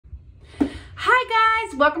Hi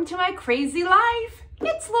guys, welcome to my crazy life.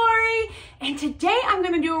 It's Lori, and today I'm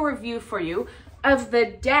going to do a review for you of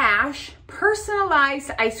the Dash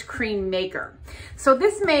personalized ice cream maker. So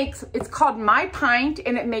it's called My Pint,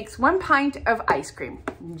 and it makes 1 pint of ice cream,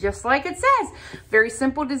 just like it says. Very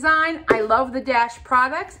simple design. I love the Dash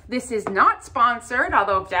products. This is not sponsored,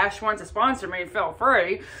 although if Dash wants to sponsor me, feel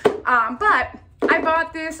free. But I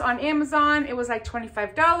bought this on Amazon. It was like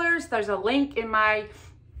 $25. There's a link in my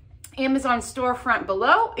Amazon storefront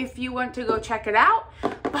below if you want to go check it out.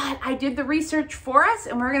 But I did the research for us,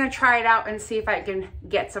 and we're gonna try it out and see if I can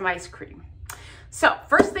get some ice cream. So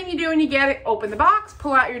first thing you do when you get it, open the box,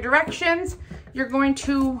 pull out your directions. You're going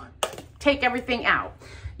to take everything out.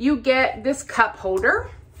 You get this cup holder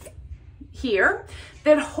here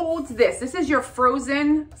that holds this. This is your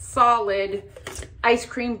frozen solid ice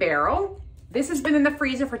cream barrel. This has been in the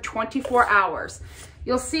freezer for 24 hours.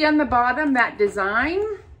 You'll see on the bottom that design.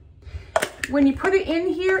 When you put it in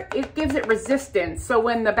here, it gives it resistance. So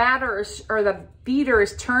when the the beater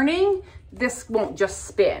is turning, this won't just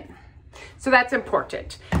spin. So that's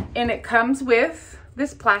important. And it comes with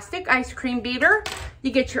this plastic ice cream beater.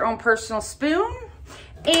 You get your own personal spoon.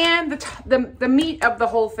 And the meat of the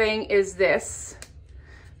whole thing is this.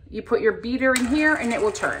 You put your beater in here and it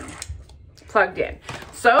will turn, plugged in.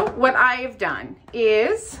 So what I have done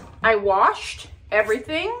is I washed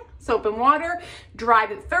everything, soap and water,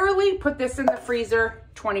 dried it thoroughly, put this in the freezer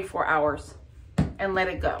 24 hours and let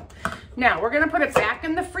it go. Now we're gonna put it back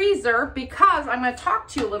in the freezer because I'm gonna talk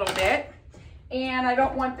to you a little bit and I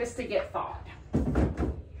don't want this to get thawed.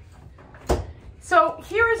 So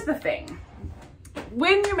here is the thing.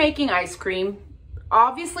 When you're making ice cream,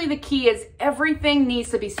 obviously the key is everything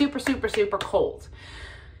needs to be super, super, super cold.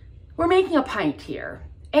 We're making a pint here.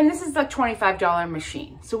 And this is a $25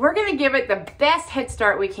 machine. So we're gonna give it the best head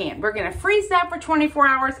start we can. We're gonna freeze that for 24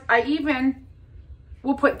 hours. I even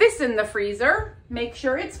will put this in the freezer, make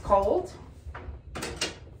sure it's cold.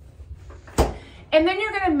 And then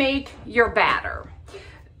you're gonna make your batter,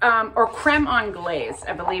 or creme anglaise,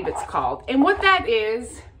 I believe it's called. And what that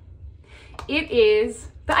is, it is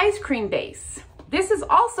the ice cream base. This is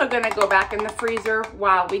also gonna go back in the freezer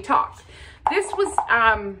while we talk. This was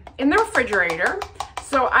in the refrigerator.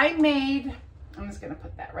 So I'm just gonna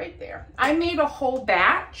put that right there. I made a whole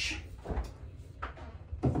batch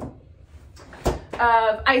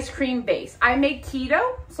of ice cream base. I make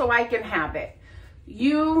keto so I can have it.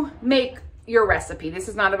 You make your recipe. This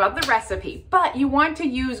is not about the recipe, but you want to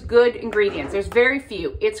use good ingredients. There's very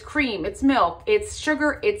few. It's cream, it's milk, it's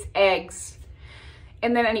sugar, it's eggs,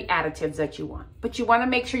 and then any additives that you want. But you wanna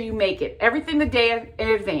make sure you make it. Everything the day in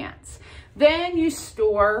advance. Then you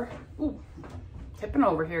store, tipping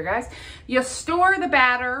over here, guys. You store the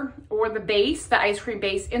batter or the base, the ice cream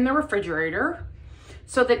base, in the refrigerator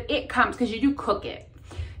so that it comes, because you do cook it.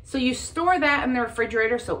 So you store that in the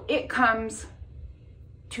refrigerator so it comes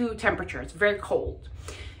to temperature. It's very cold.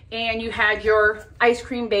 And you had your ice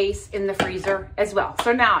cream base in the freezer as well.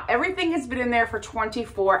 So now everything has been in there for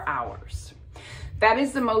 24 hours. That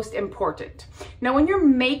is the most important. Now, when you're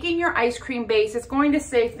making your ice cream base, it's going to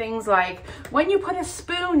say things like, when you put a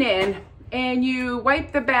spoon in, and you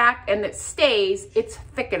wipe the back and it stays, it's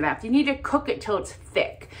thick enough. You need to cook it till it's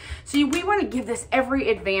thick. So we want to give this every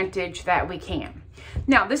advantage that we can.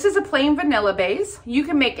 Now, this is a plain vanilla base. You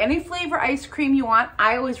can make any flavor ice cream you want.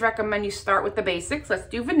 I always recommend you start with the basics. Let's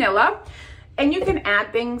do vanilla. And you can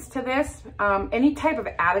add things to this, any type of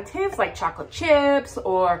additives like chocolate chips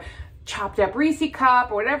or chopped up Reese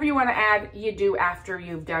cup or whatever you want to add, you do after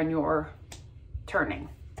you've done your turning.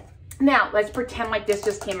 Now, let's pretend like this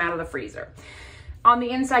just came out of the freezer. On the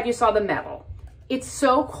inside, you saw the metal. It's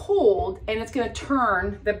so cold, and it's gonna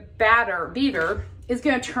turn, the beater is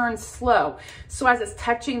gonna turn slow. So as it's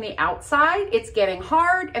touching the outside, it's getting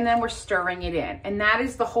hard, and then we're stirring it in. And that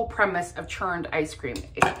is the whole premise of churned ice cream,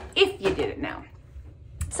 if you did it now.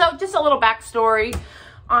 So just a little backstory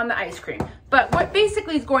on the ice cream. But what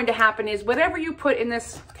basically is going to happen is whatever you put in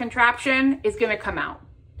this contraption is gonna come out.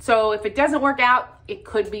 So if it doesn't work out, it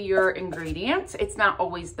could be your ingredients. It's not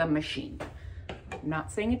always the machine. I'm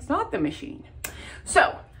not saying it's not the machine.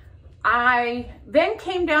 So I then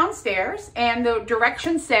came downstairs and the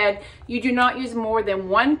directions said you do not use more than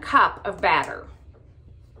 1 cup of batter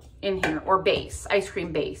in here, or base, ice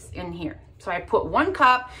cream base in here. So I put 1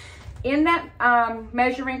 cup in that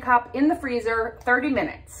measuring cup in the freezer, 30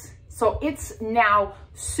 minutes. So it's now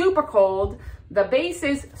super cold. The base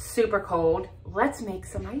is super cold. Let's make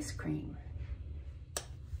some ice cream.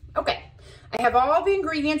 Okay, I have all the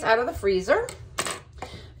ingredients out of the freezer.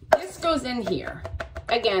 This goes in here.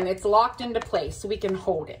 Again, it's locked into place so we can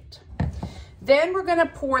hold it. Then we're gonna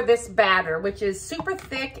pour this batter, which is super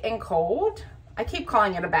thick and cold. I keep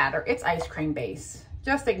calling it a batter. It's ice cream base.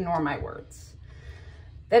 Just ignore my words.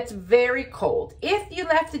 That's very cold. If you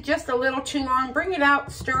left it just a little too long, bring it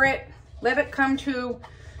out, stir it, let it come to,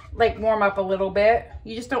 like, warm up a little bit.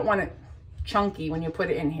 You just don't want it chunky when you put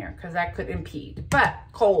it in here because that could impede. But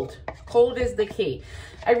cold is the key.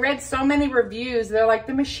 I read so many reviews. They're like,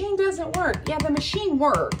 the machine doesn't work. Yeah, the machine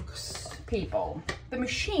works, people. The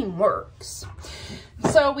machine works.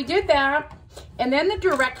 So we did that. And then the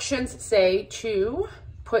directions say to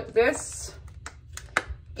put this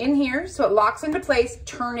in here so it locks into place,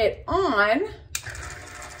 turn it on,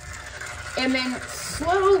 and then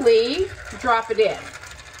slowly drop it in.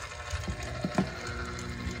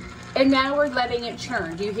 And now we're letting it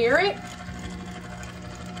churn. Do you hear it?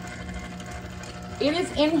 It is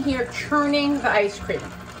in here churning the ice cream.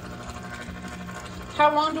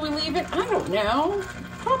 How long do we leave it? I don't know.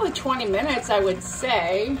 Probably 20 minutes, I would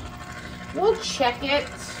say. We'll check it.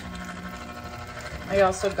 I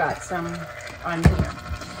also got some on here.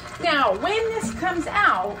 Now, when this comes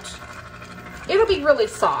out, it'll be really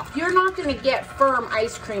soft. You're not going to get firm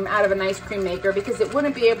ice cream out of an ice cream maker because it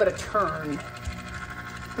wouldn't be able to turn.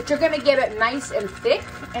 But you're going to get it nice and thick.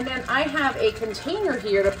 And then I have a container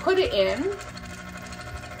here to put it in.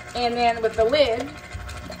 And then with the lid,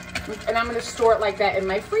 and I'm going to store it like that in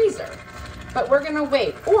my freezer. But we're going to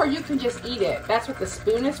wait. Or you can just eat it. That's what the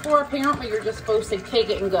spoon is for. Apparently, you're just supposed to take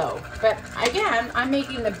it and go. But again, I'm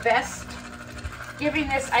making the best, giving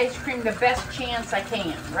this ice cream the best chance I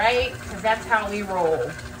can, right? Because that's how we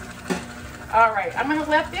roll. All right, I'm going to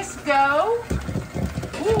let this go.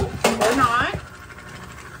 Ooh, or not.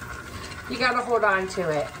 You got to hold on to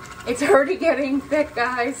it. It's already getting thick,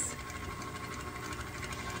 guys.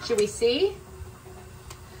 Should we see?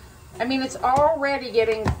 I mean, it's already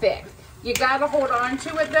getting thick. You gotta hold on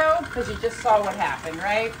to it though, because you just saw what happened,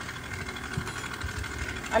 right?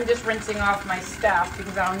 I'm just rinsing off my stuff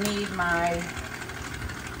because I'll need my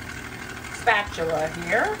spatula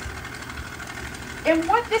here. And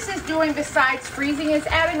what this is doing besides freezing is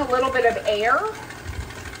adding a little bit of air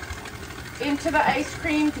into the ice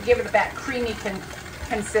cream to give it that creamy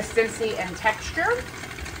consistency and texture.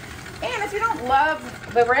 And if you don't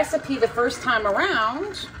love the recipe the first time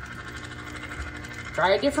around,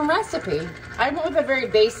 try a different recipe. I went with a very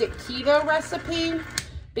basic keto recipe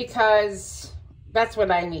because that's what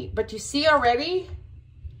I need. But you see already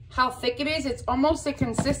how thick it is? It's almost the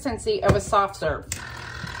consistency of a soft serve.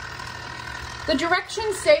 The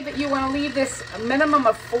directions say that you want to leave this a minimum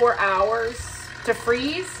of 4 hours to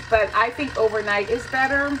freeze, but I think overnight is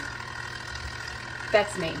better.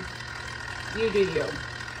 That's me. You do you.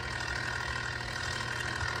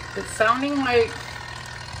 It's sounding like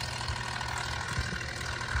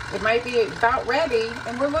it might be about ready,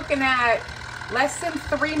 and we're looking at less than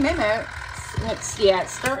 3 minutes. And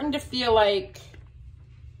it's starting to feel like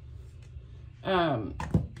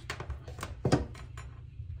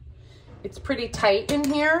it's pretty tight in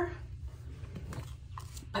here.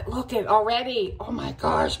 But look at already. Oh my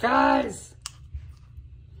gosh, guys.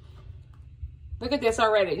 Look at this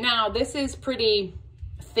already. Now, this is pretty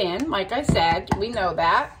thin, like I said. We know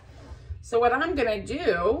that. So what I'm gonna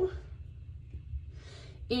do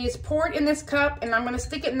is pour it in this cup, and I'm gonna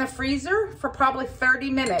stick it in the freezer for probably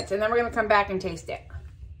 30 minutes, and then we're gonna come back and taste it.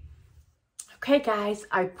 Okay, guys,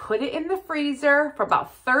 I put it in the freezer for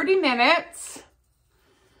about 30 minutes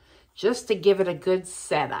just to give it a good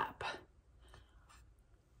setup.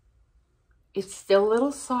 It's still a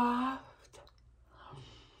little soft.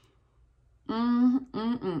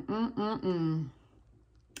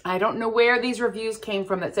 I don't know where these reviews came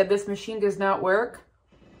from that said this machine does not work,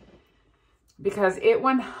 because it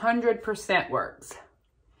 100% works.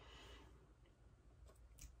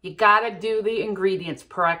 You gotta do the ingredients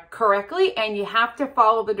correctly, and you have to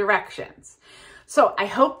follow the directions. So I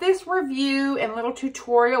hope this review and little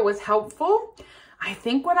tutorial was helpful. I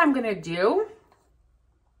think what I'm gonna do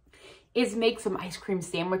is make some ice cream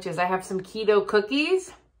sandwiches. I have some keto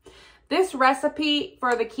cookies. This recipe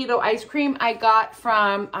for the keto ice cream I got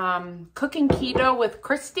from Cooking Keto with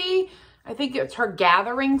Christy. I think it's her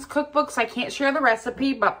Gatherings cookbook, so I can't share the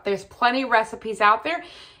recipe, but there's plenty of recipes out there,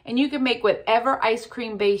 and you can make whatever ice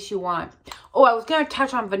cream base you want. Oh, I was going to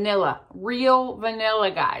touch on vanilla. Real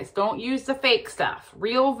vanilla, guys. Don't use the fake stuff.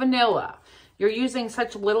 Real vanilla. You're using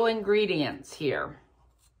such little ingredients here.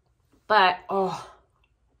 But, oh.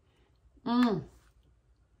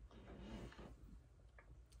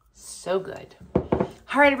 So good. All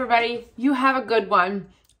right, everybody. You have a good one,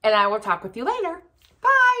 and I will talk with you later.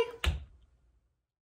 Bye.